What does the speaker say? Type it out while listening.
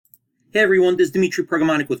Hey everyone, this is Dimitri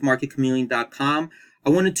Pergamonic with MarketChameleon.com. I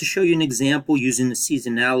wanted to show you an example using the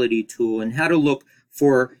Seasonality tool and how to look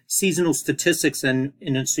for seasonal statistics and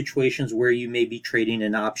in situations where you may be trading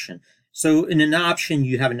an option. So in an option,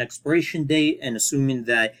 you have an expiration date, and assuming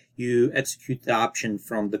that you execute the option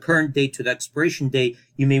from the current date to the expiration date,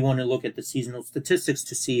 you may want to look at the seasonal statistics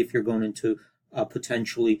to see if you're going into a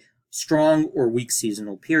potentially strong or weak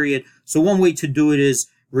seasonal period. So one way to do it is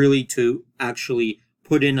really to actually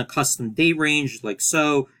put in a custom date range like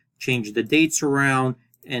so, change the dates around,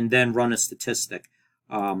 and then run a statistic.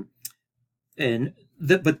 But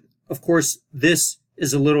of course, this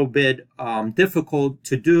is a little bit difficult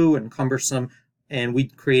to do and cumbersome. And we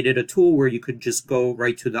created a tool where you could just go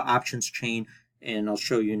right to the options chain, and I'll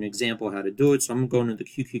show you an example how to do it. So I'm going to the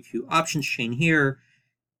QQQ options chain here.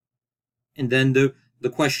 And then the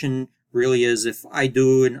question really is, if I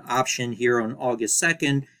do an option here on August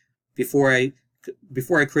 2nd,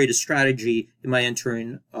 before I create a strategy, am I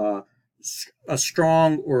entering a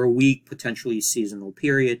strong or a weak, potentially seasonal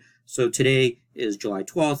period? So today is July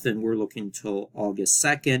 12th, and we're looking till August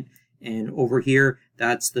 2nd. And over here,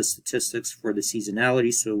 that's the statistics for the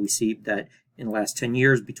seasonality. So we see that in the last 10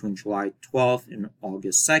 years, between July 12th and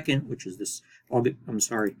August 2nd, which is this, August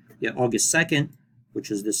 2nd, which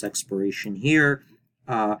is this expiration here,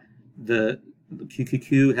 the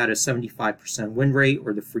QQQ had a 75% win rate,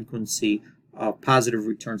 or the frequency positive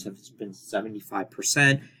returns have been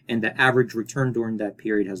 75%, and the average return during that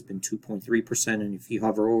period has been 2.3%. And if you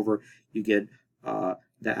hover over, you get the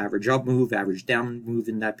average up move, average down move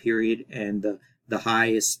in that period, and the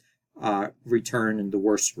highest return and the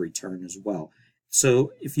worst return as well.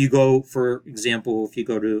 So if you go, for example, if you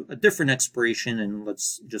go to a different expiration, and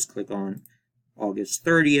let's just click on August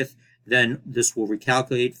 30th, then this will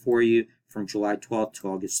recalculate for you from July 12th to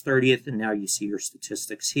August 30th, and now you see your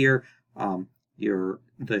statistics here.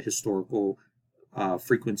 The historical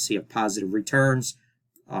frequency of positive returns,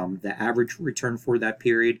 the average return for that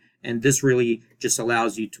period, and this really just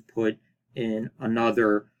allows you to put in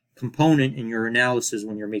another component in your analysis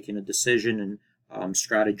when you're making a decision and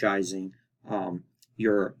strategizing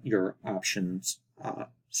your options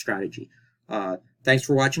strategy. Thanks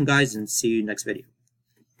for watching, guys, and see you next video.